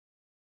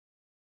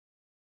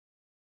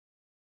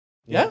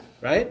Yeah.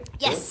 Right?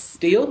 Yes.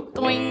 Deal?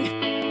 Doing.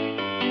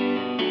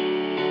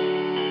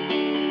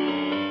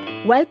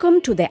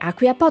 Welcome to the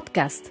Acquia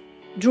podcast,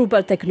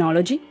 Drupal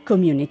technology,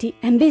 community,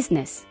 and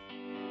business.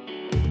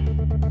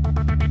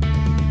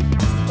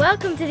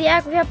 Welcome to the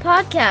Acquia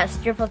podcast,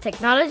 Drupal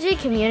technology,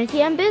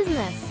 community, and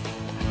business.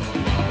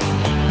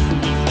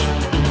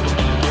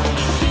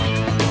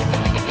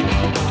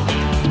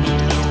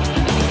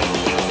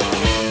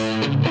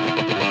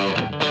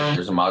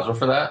 There's a module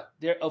for that?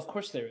 Of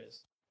course there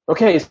is.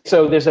 Okay,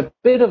 so there's a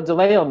bit of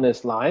delay on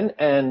this line,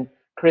 and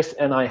Kris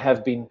and I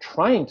have been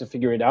trying to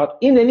figure it out.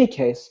 In any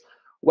case,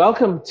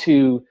 welcome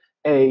to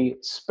a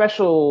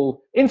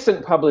special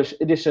instant publish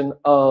edition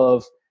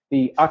of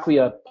the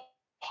Acquia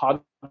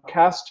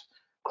podcast.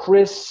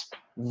 Kris,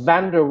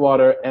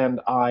 Vanderwater,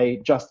 and I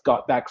just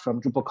got back from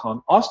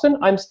DrupalCon Austin.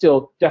 I'm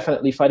still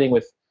definitely fighting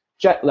with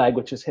jet lag,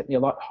 which has hit me a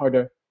lot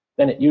harder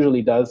than it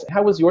usually does.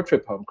 How was your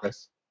trip home,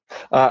 Kris?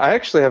 I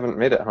actually haven't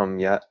made it home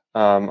yet.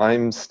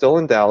 I'm still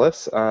in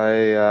Dallas.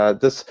 My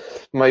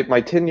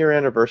 10-year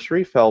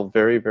anniversary fell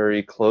very,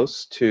 very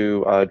close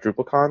to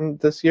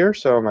DrupalCon this year.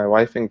 So my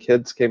wife and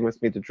kids came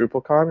with me to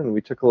DrupalCon, and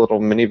we took a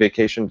little mini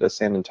vacation to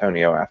San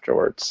Antonio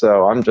afterwards.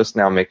 So I'm just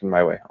now making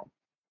my way home.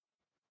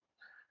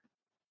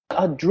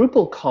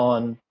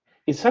 DrupalCon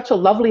is such a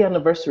lovely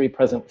anniversary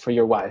present for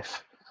your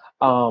wife.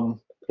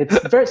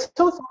 It's very so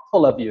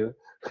thoughtful of you.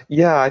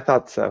 Yeah, I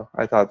thought so.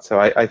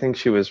 I think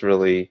she was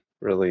really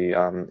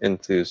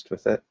enthused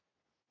with it.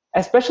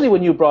 Especially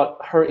when you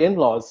brought her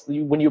in-laws,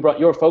 when you brought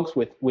your folks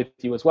with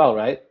you as well,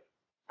 right?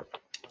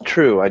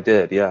 True, I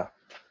did, yeah.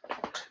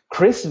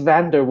 Kris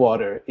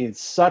Vanderwater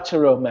is such a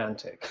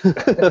romantic.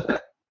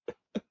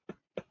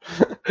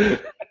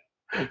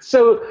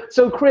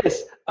 So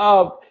Kris,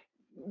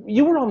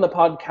 you were on the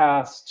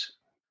podcast,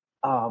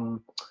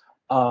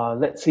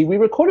 let's see, we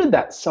recorded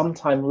that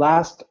sometime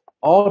last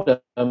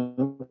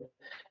autumn,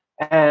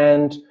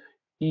 and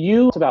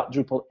you talked about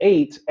Drupal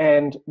 8,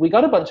 and we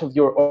got a bunch of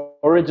your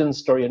origin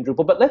story in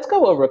Drupal, but let's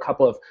go over a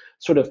couple of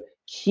sort of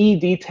key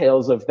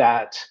details of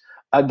that.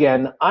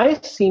 Again, I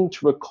seem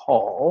to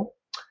recall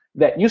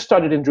that you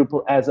started in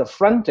Drupal as a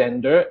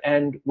front-ender,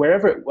 and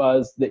wherever it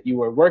was that you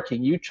were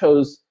working, you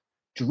chose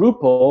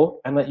Drupal,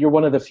 and that you're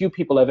one of the few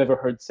people I've ever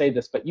heard say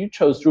this, but you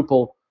chose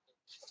Drupal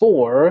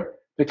 4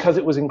 because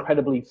it was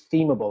incredibly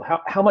themable.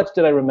 How much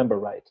did I remember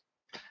right?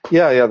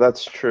 Yeah,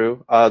 that's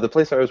true. The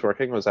place I was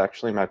working was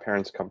actually my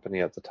parents'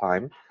 company at the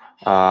time.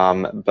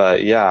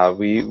 But yeah,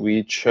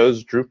 we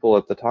chose Drupal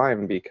at the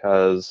time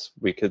because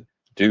we could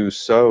do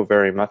so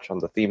very much on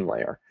the theme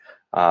layer.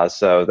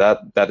 So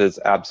that is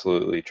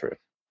absolutely true.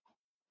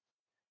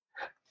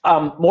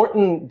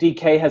 Morten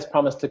DK has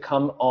promised to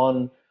come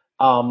on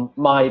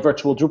my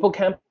virtual Drupal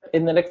camp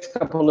in the next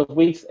couple of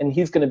weeks, and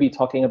he's going to be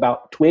talking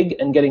about Twig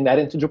and getting that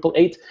into Drupal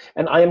 8,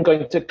 and I am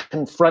going to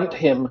confront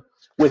him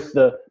with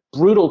the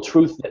brutal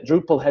truth that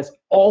Drupal has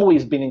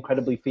always been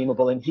incredibly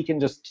themable, and he can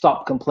just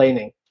stop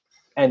complaining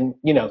and,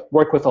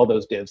 work with all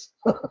those divs.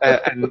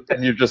 and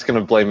you're just going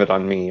to blame it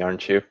on me,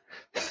 aren't you?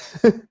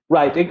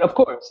 Right, of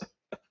course.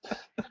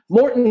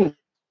 Morten,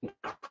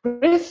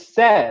 Kris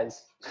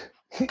says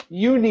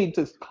you need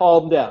to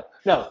calm down.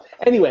 No,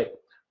 anyway,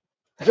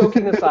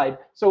 joking aside,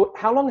 so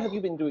how long have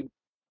you been doing?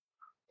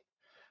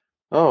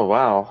 Oh,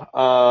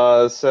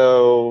 wow.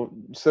 So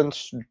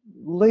since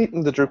late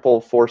in the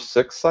Drupal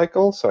 4.6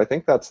 cycle, so I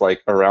think that's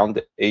like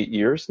around 8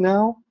 years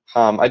now.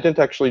 I didn't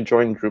actually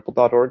join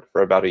Drupal.org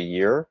for about a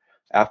year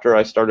after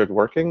I started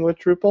working with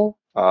Drupal.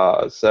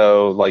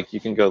 So like you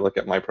can go look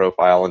at my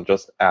profile and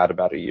just add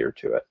about a year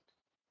to it.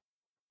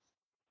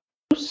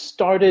 You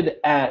started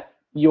at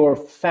your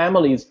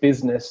family's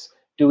business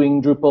doing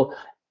Drupal.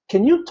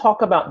 Can you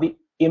talk about the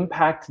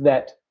impact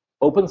that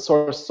open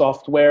source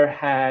software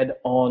had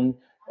on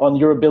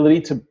your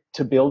ability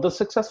to build a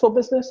successful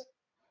business?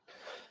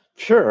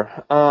 Sure.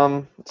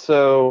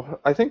 So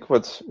I think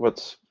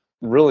what's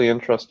really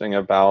interesting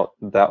about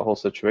that whole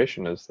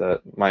situation is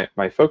that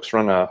my folks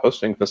run a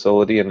hosting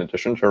facility in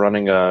addition to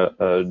running a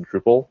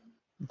Drupal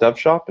dev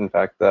shop. In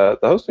fact, the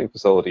hosting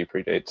facility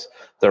predates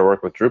their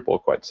work with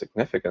Drupal quite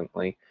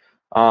significantly.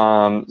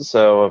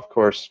 So of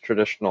course,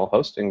 traditional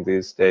hosting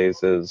these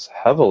days is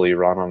heavily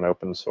run on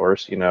open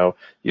source,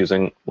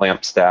 using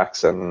LAMP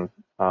stacks and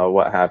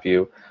what have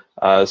you.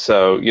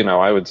 So,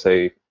 I would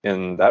say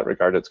in that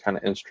regard, it's kind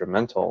of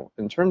instrumental.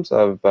 In terms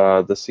of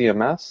the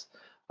CMS,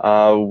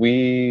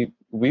 we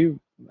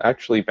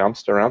actually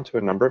bounced around to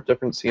a number of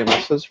different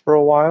CMSs for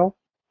a while.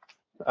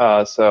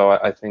 So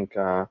I think,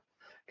 there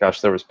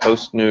was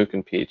Post-Nuke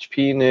and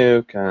PHP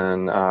Nuke,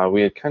 and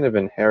we had kind of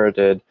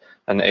inherited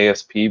an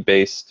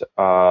ASP-based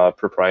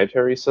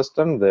proprietary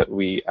system that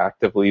we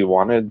actively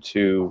wanted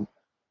to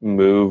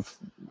move,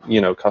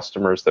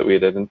 customers that we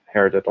had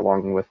inherited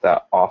along with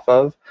that off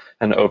of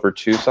and over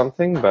to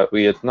something, but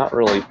we had not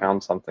really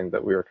found something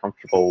that we were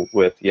comfortable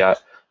with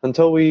yet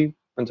until we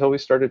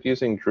started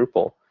using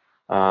Drupal.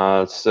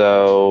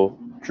 So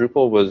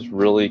Drupal was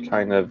really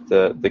kind of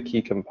the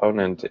key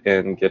component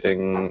in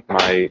getting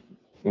my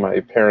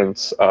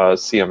parents'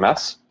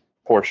 CMS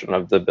portion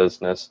of the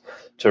business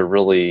to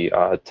really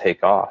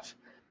take off.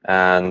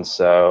 And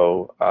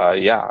so,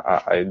 yeah,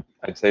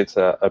 I'd say it's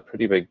a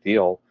pretty big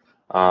deal.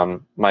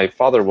 My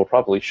father will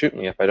probably shoot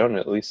me if I don't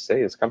at least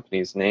say his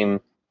company's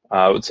name.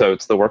 So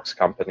it's the Works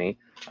Company.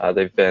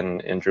 They've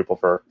been in Drupal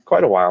for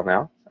quite a while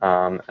now.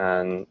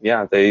 And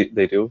yeah,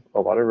 they do a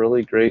lot of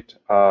really great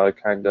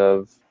kind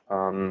of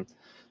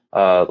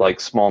like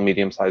small,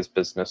 medium-sized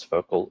business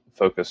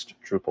focused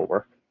Drupal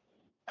work.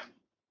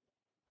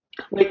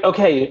 Wait,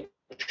 okay,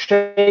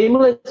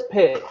 shameless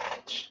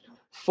pitch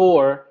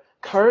for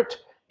Kurt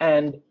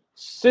and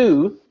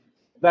Sue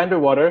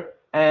Vanderwater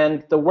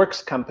and the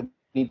Works Company,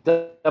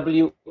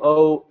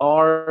 WORX,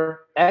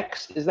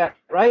 is that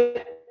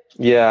right?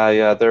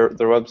 Yeah, their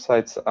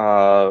website's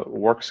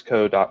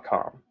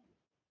worksco.com,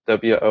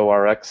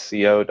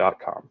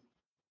 WORXCO.com.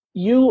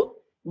 You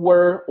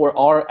were or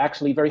are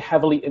actually very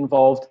heavily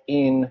involved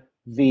in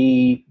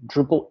the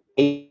Drupal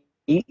 8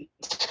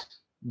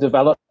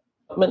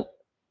 development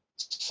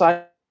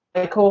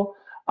cycle.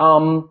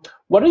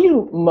 What are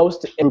you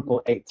most in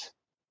Drupal 8?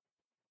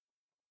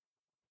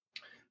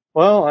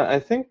 Well, I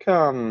think,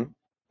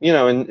 you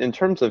know, in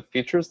terms of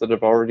features that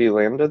have already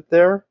landed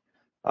there,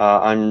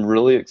 I'm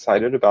really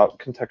excited about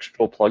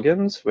contextual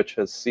plugins, which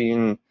has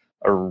seen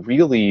a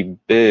really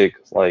big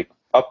like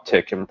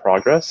uptick in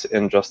progress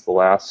in just the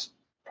last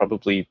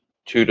probably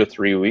 2 to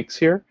 3 weeks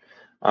here.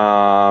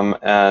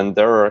 And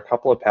there are a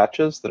couple of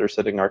patches that are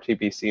sitting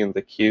RTBC in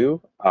the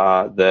queue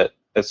that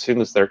as soon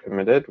as they're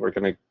committed, we're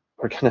gonna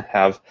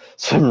have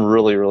some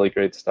really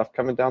great stuff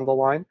coming down the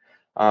line.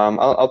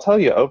 I'll tell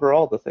you,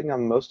 overall, the thing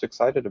I'm most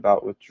excited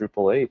about with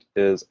Drupal 8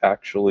 is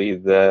actually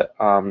that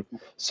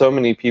so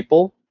many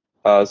people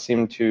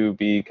seem to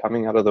be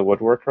coming out of the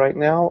woodwork right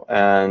now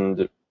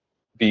and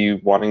be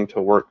wanting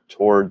to work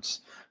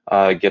towards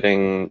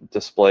getting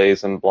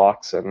displays and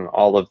blocks and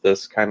all of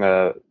this kind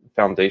of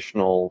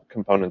foundational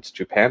components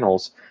to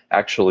panels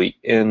actually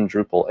in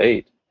Drupal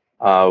 8,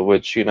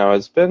 which, you know,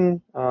 has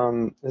been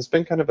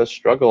kind of a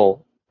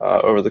struggle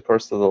over the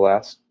course of the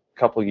last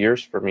couple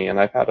years for me, and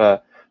I've had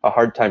a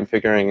hard time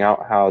figuring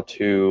out how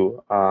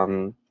to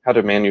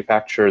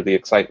manufacture the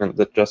excitement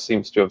that just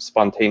seems to have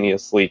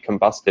spontaneously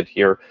combusted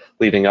here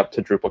leading up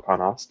to DrupalCon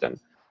Austin.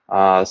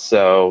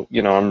 So,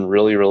 you know, I'm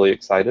really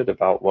excited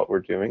about what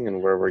we're doing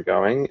and where we're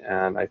going,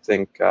 and I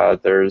think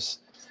there's,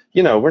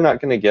 you know, we're not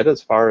going to get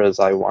as far as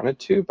I wanted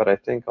to, but I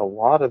think a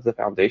lot of the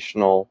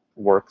foundational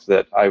work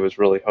that I was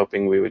really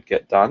hoping we would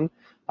get done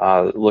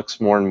looks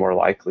more and more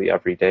likely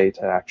every day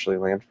to actually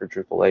land for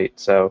Drupal 8.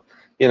 So,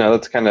 you know,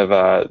 that's kind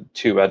of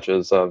two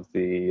edges of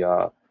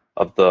the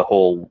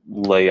whole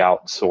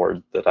layout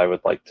sword that I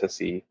would like to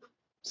see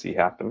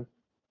happen.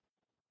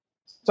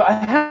 So I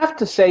have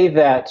to say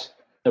that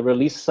the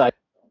release site,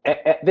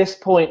 at this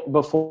point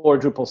before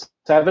Drupal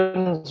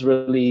 7's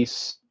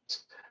release,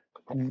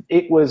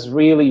 it was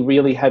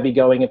really heavy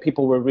going, and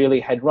people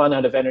had run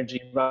out of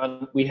energy.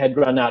 We had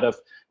run out of,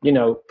 you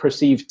know,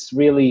 perceived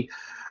really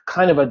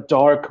kind of a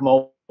dark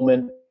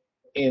moment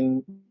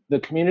in the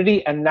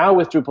community. And now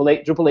with Drupal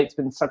 8's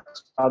been such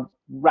a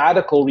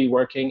radical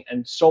reworking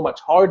and so much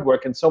hard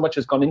work and so much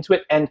has gone into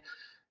it. And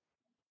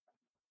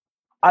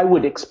I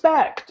would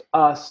expect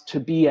us to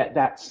be at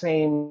that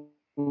same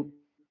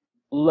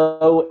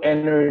low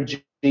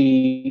energy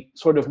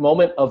sort of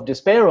moment of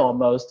despair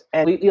almost.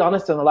 And to be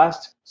honest, in the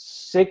last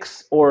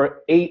 6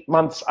 or 8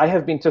 months, I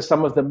have been to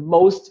some of the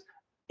most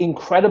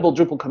incredible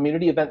Drupal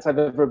community events I've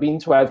ever been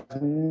to. I've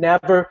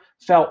never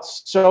felt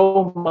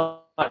so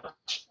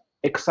much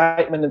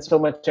excitement and so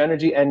much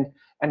energy, and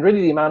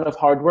really the amount of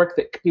hard work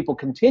that people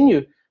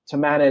continue to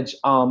manage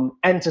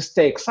and to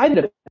stay excited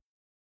about.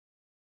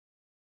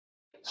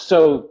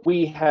 So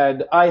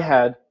I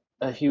had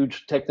a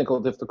huge technical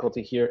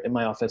difficulty here in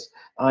my office.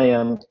 I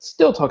am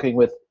still talking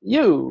with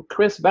you,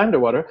 Kris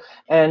Vanderwater,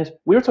 and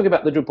we were talking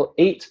about the Drupal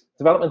 8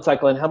 development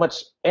cycle and how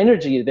much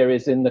energy there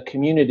is in the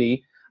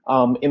community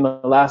in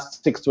the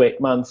last 6 to 8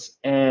 months.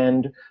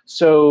 And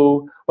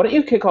so why don't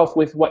you kick off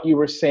with what you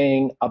were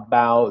saying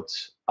about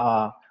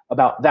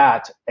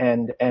that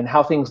and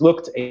how things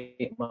looked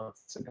 8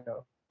 months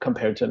ago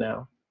compared to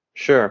now?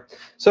 Sure.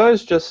 So I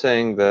was just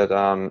saying that,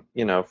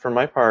 you know, for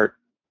my part,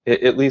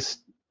 at least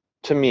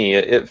to me,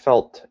 it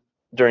felt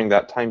during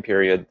that time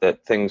period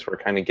that things were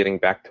kind of getting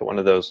back to one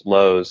of those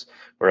lows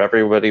where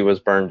everybody was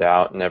burned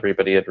out and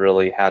everybody had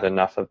really had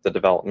enough of the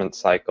development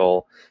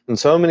cycle. And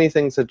so many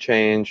things had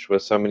changed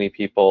with so many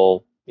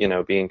people, you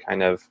know, being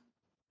kind of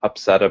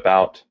upset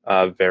about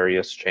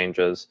various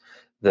changes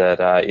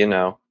that, you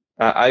know,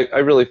 I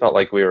really felt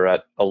like we were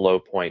at a low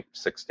point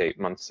 6 to 8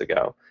 months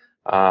ago.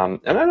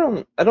 And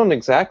I don't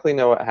exactly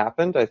know what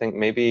happened. I think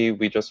maybe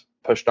we just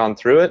pushed on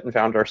through it and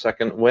found our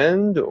second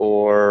wind,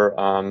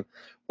 or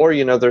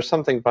you know, there's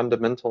something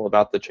fundamental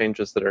about the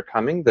changes that are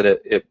coming that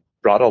it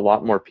brought a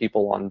lot more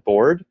people on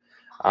board.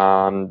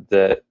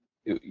 That,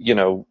 you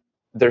know,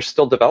 there's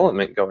still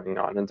development going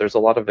on, and there's a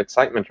lot of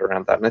excitement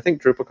around that. And I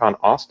think DrupalCon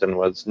Austin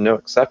was no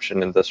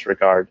exception in this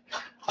regard.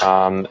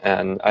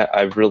 And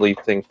I really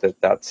think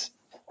that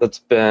that's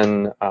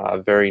been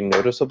very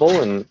noticeable,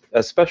 and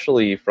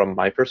especially from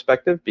my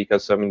perspective,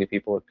 because so many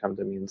people have come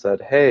to me and said,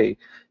 hey,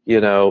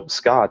 you know,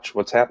 Scotch,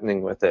 what's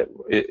happening with it?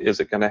 Is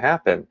it going to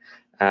happen?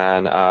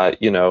 And,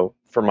 you know,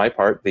 for my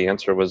part, the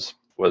answer was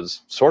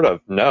sort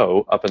of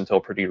no up until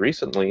pretty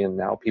recently, and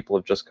now people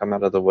have just come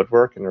out of the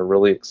woodwork and are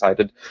really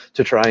excited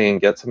to try and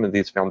get some of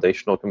these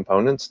foundational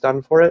components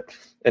done for it.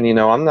 And you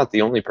know, I'm not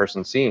the only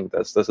person seeing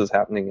this. This is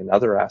happening in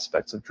other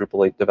aspects of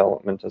Drupal 8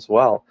 development as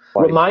well.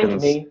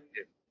 Remind me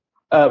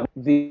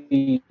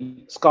the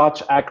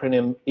Scotch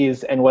acronym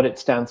is and what it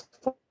stands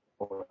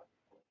for.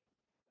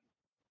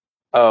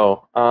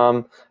 Oh,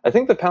 I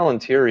think the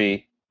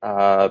Palantiri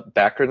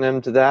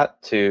backronym to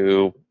that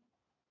to,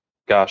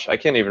 gosh, I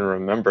can't even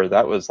remember.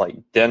 That was like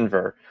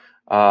Denver.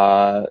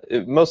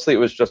 Mostly it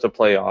was just a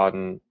play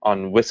on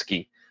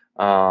whiskey.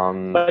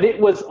 But it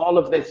was all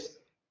of this.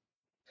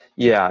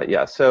 Yeah,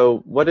 yeah.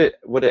 So what it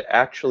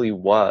actually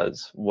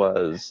was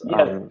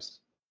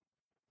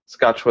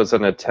Scotch was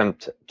an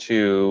attempt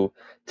to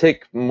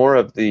take more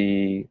of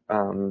the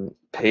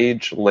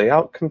page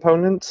layout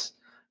components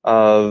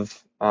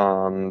of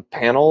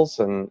panels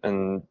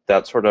and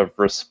that sort of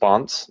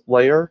response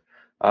layer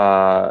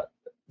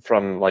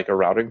from like a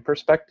routing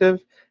perspective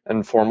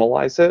and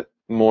formalize it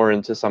more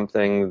into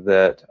something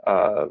that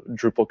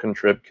Drupal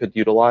contrib could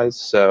utilize.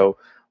 So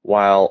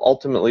while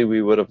ultimately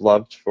we would have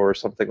loved for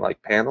something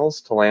like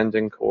panels to land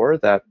in core,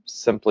 that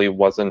simply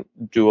wasn't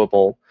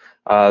doable.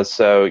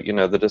 So you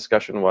know, the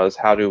discussion was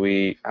how do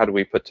we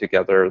put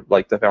together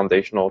like the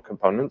foundational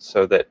components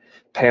so that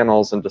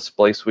panels and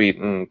display suite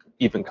and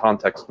even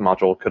context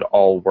module could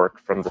all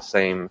work from the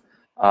same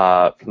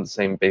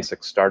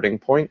basic starting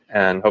point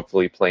and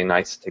hopefully play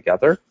nice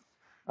together.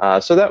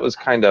 So that was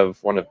kind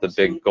of one of the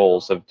big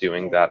goals of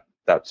doing that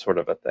sort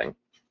of a thing.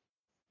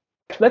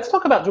 Let's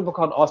talk about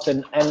DrupalCon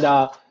Austin.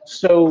 And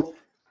so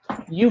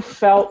you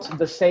felt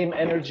the same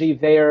energy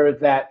there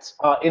that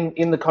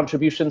in the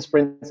contribution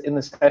sprints, in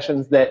the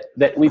sessions that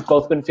we've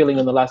both been feeling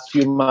in the last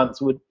few months.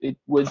 Would you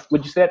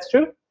say that's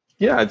true?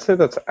 Yeah, I'd say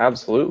that's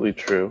absolutely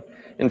true.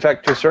 In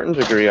fact, to a certain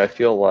degree, I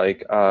feel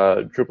like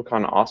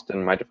DrupalCon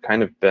Austin might have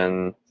kind of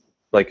been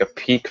like a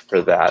peak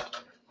for that.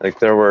 Like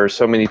there were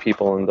so many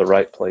people in the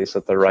right place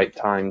at the right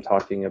time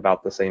talking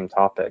about the same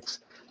topics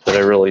that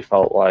I really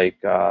felt like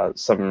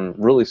some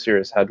really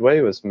serious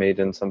headway was made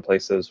in some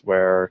places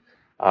where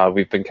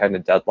we've been kind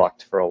of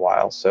deadlocked for a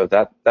while. So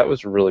that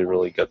was really,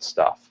 really good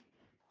stuff.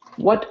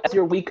 What is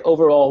your week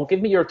overall?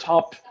 Give me your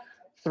top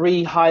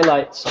 3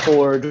 highlights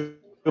for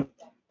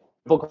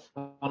DrupalCon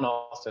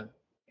Austin.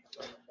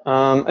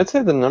 I'd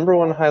say the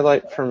 #1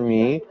 highlight for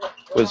me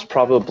was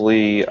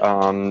probably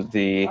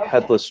the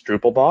headless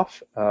Drupal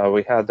BOF.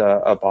 We had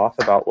a BOF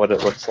about what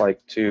it looks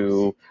like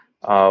to,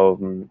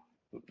 from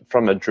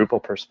a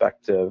Drupal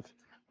perspective,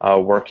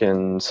 work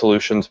in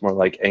solutions more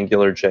like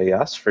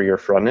AngularJS for your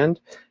front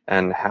end,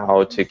 and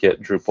how to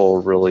get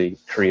Drupal really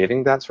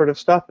creating that sort of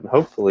stuff, and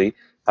hopefully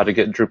how to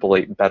get Drupal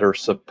 8 better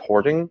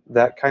supporting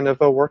that kind of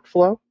a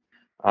workflow.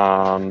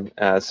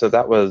 So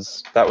that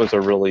was a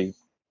really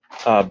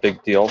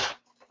big deal.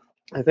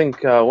 I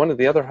think one of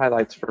the other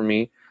highlights for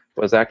me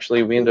was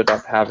actually we ended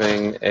up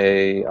having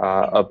a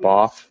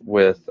BOF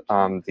with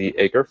the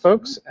Ager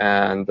folks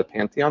and the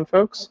Pantheon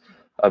folks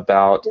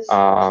about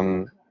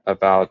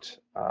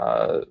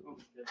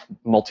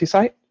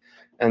multi-site,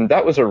 and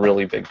that was a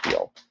really big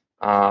deal.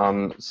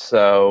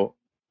 So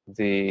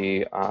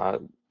the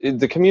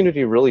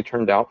community really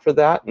turned out for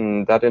that,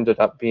 and that ended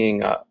up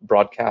being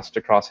broadcast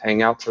across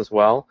Hangouts as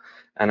well.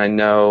 And I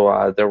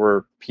know there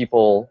were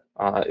people,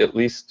 at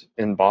least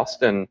in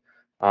Boston,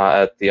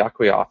 at the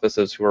Acquia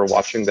offices who were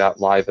watching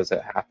that live as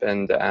it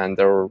happened, and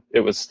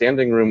it was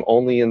standing room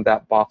only in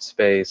that BOF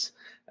space,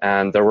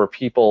 and there were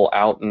people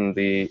out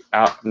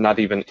not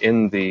even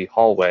in the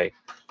hallway.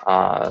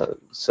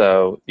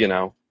 So you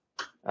know,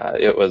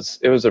 it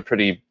was a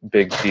pretty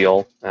big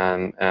deal,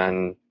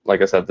 and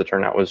like I said, the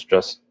turnout was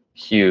just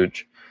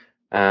huge.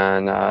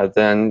 And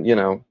then, you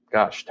know,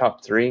 gosh,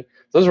 top 3.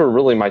 Those were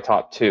really my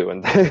top 2,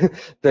 and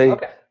they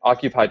okay.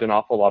 Occupied an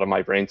awful lot of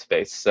my brain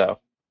space. So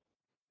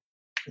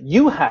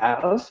you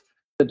have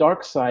the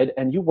dark side,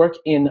 and you work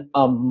in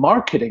a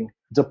marketing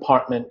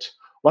department.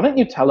 Why don't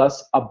you tell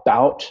us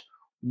about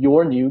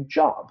your new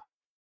job?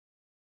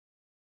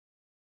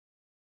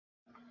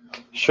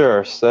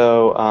 Sure.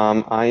 So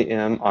I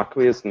am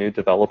Acquia's new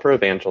developer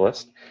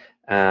evangelist,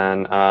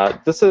 and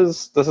this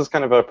is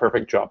kind of a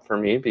perfect job for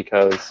me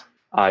because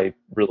I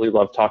really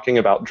love talking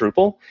about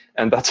Drupal,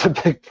 and that's a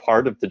big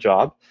part of the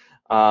job.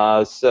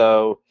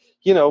 So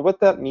you know what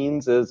that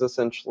means is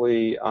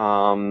essentially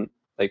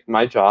like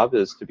my job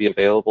is to be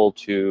available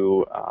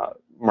to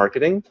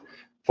marketing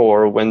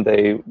for when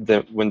they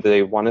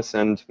want to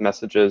send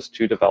messages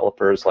to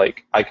developers.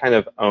 Like I kind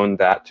of own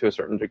that to a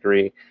certain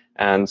degree.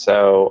 And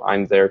so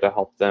I'm there to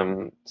help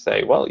them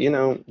say, well, you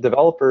know,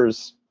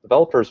 developers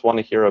want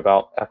to hear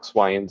about X,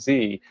 Y, and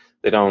Z.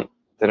 They don't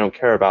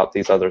care about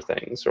these other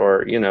things,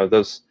 or you know,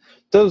 those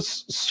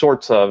those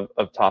sorts of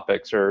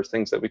topics are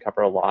things that we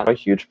cover a lot. A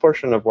huge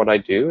portion of what I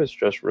do is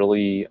just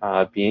really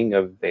being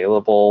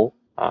available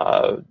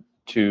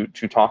to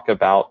talk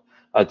about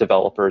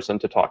developers and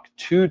to talk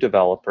to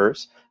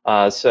developers.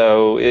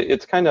 So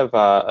it's kind of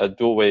a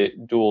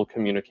dual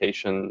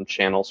communication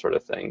channel sort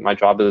of thing. My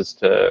job is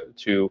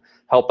to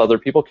help other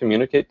people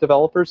communicate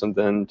developers and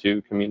then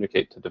to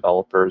communicate to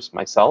developers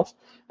myself.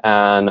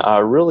 And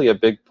really a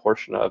big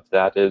portion of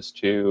that is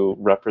to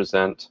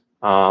represent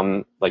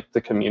like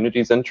the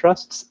community's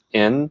interests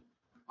in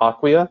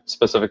Acquia,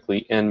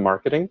 specifically in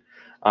marketing,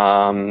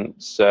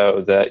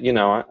 so that, you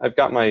know, I've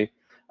got my,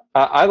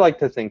 I like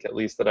to think at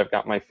least that I've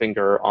got my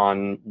finger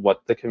on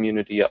what the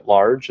community at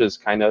large is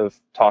kind of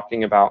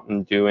talking about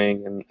and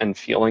doing and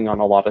feeling on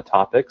a lot of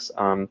topics.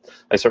 I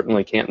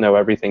certainly can't know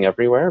everything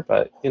everywhere,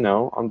 but, you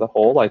know, on the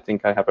whole, I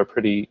think I have a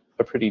pretty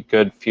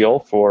good feel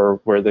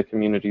for where the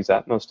community's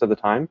at most of the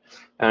time.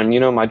 And, you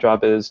know, my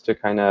job is to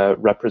kind of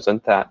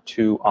represent that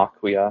to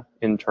Acquia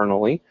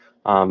internally.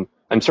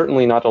 I'm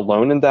certainly not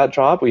alone in that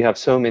job. We have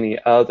so many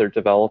other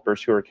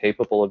developers who are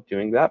capable of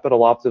doing that, but a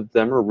lot of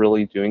them are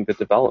really doing the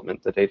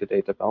development, the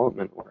day-to-day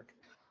development work.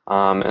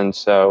 And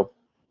so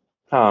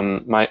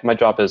my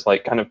job is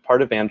like kind of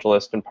part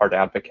evangelist and part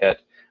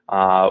advocate,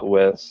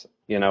 with,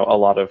 you know, a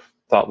lot of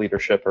thought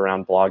leadership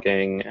around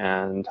blogging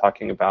and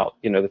talking about,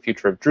 you know, the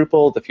future of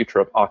Drupal, the future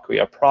of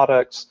Acquia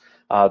products,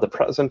 the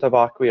present of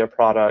Acquia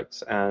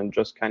products, and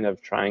just kind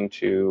of trying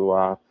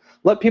to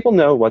let people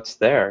know what's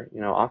there.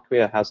 You know,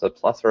 Acquia has a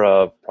plethora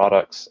of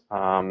products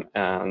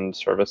and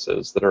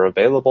services that are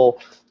available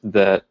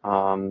that,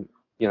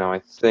 you know, I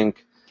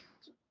think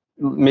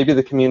maybe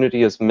the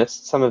community has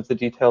missed some of the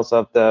details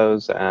of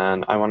those,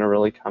 and I want to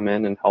really come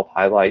in and help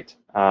highlight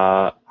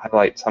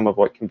some of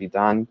what can be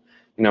done.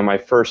 You know, my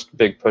first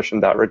big push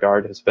in that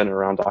regard has been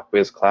around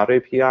Acquia's Cloud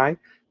API,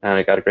 and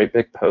I got a great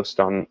big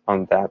post on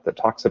that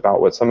talks about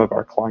what some of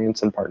our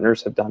clients and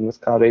partners have done with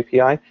Cloud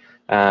API,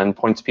 and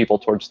points people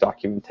towards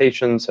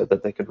documentation so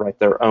that they could write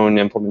their own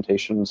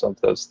implementations of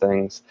those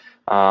things.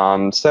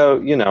 So,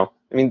 you know,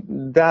 I mean,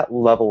 that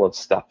level of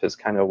stuff is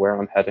kind of where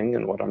I'm heading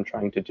and what I'm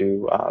trying to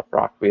do for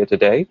Acquia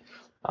today,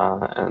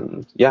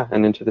 and yeah,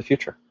 and into the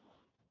future.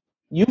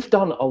 You've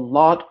done a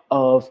lot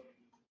of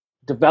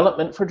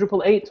development for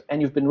Drupal 8,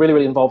 and you've been really,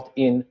 really involved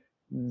in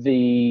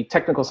the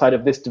technical side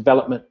of this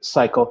development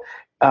cycle.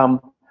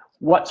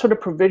 What sort of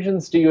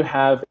provisions do you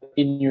have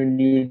in your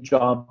new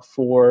job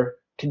for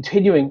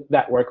continuing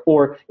that work,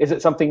 or is it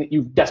something that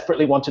you've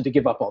desperately wanted to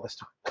give up all this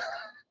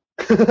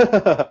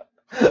time?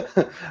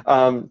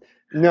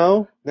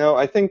 No.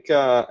 I think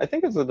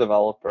as a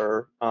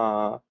developer,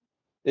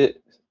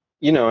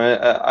 you know,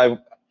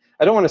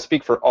 I don't want to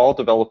speak for all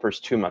developers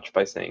too much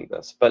by saying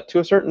this, but to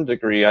a certain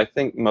degree, I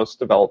think most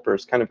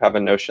developers kind of have a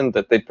notion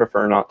that they'd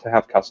prefer not to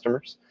have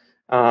customers,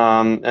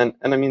 and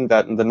I mean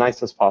that in the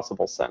nicest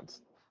possible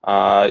sense.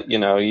 You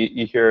know,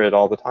 you hear it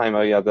all the time.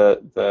 Oh yeah,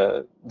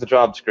 the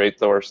job's great.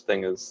 The worst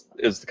thing is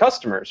the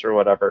customers or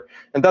whatever.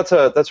 And that's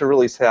a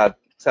really sad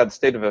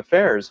state of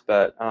affairs.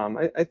 But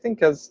I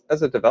think as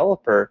a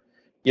developer,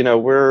 you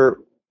know,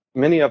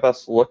 many of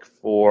us look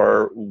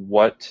for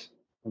what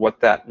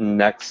that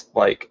next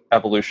like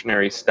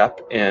evolutionary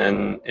step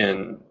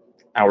in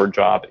our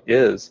job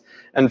is.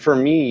 And for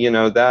me, you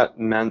know, that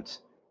meant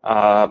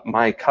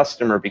my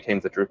customer became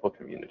the Drupal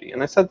community.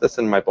 And I said this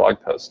in my blog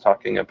post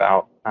talking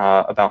about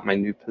my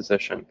new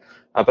position,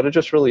 but it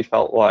just really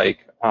felt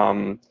like,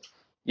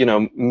 you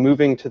know,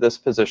 moving to this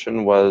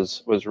position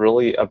was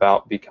really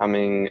about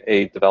becoming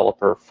a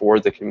developer for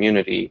the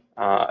community,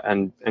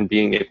 and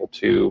being able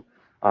to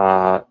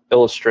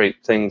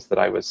illustrate things that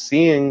I was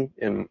seeing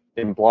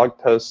in blog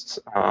posts,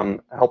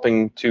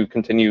 helping to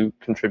continue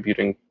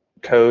contributing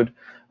code.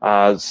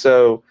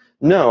 So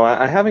no,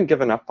 I haven't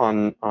given up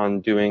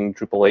on doing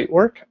Drupal 8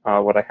 work.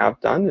 What I have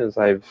done is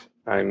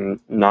I'm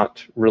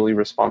not really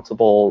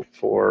responsible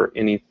for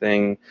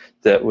anything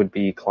that would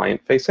be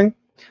client-facing.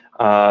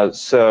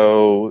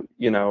 So,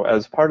 you know,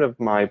 as part of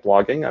my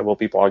blogging, I will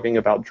be blogging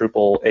about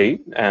Drupal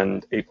 8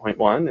 and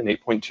 8.1 and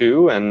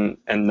 8.2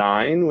 and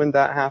 9 when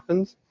that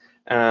happens.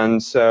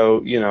 And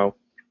so, you know,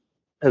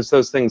 as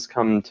those things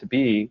come to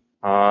be,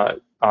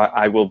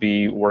 I will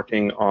be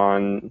working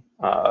on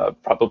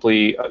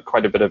probably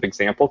quite a bit of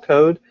example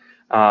code.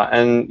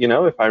 And, you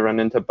know, if I run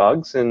into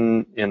bugs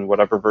in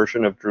whatever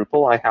version of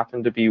Drupal I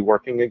happen to be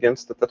working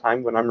against at the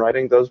time when I'm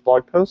writing those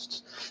blog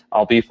posts,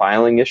 I'll be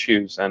filing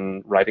issues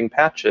and writing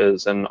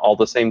patches and all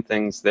the same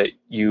things that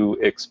you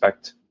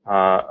expect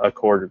a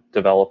core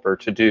developer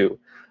to do.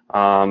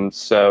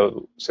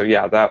 So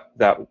yeah,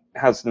 that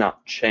has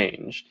not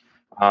changed.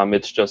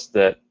 It's just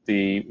that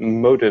the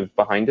motive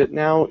behind it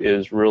now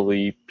is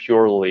really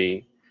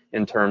purely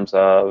in terms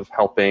of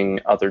helping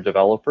other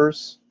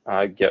developers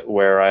get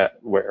where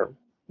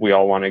we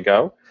all want to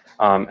go,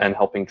 and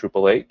helping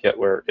Drupal 8 get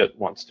where it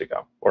wants to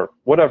go, or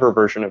whatever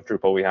version of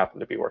Drupal we happen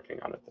to be working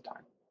on at the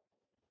time.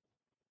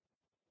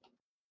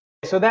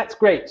 So that's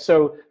great.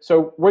 So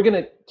we're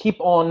going to keep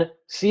on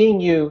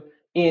seeing you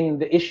in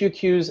the issue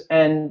queues,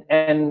 and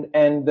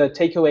the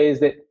takeaway is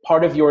that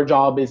part of your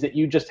job is that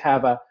you just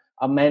have a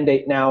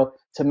mandate now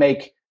to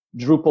make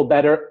Drupal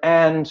better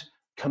and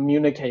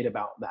communicate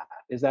about that.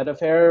 Is that a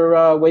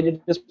fair way to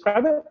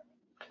describe it?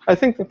 I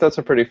think that that's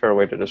a pretty fair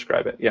way to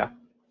describe it, yeah.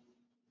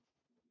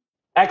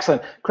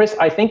 Excellent. Kris,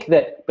 I think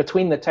that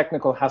between the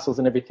technical hassles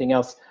and everything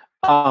else,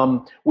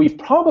 we've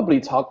probably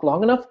talked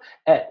long enough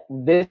at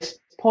this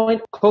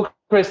point. Cool,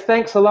 Kris,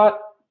 thanks a lot.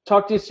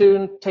 Talk to you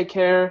soon. Take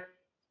care.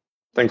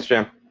 Thanks,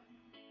 Jam.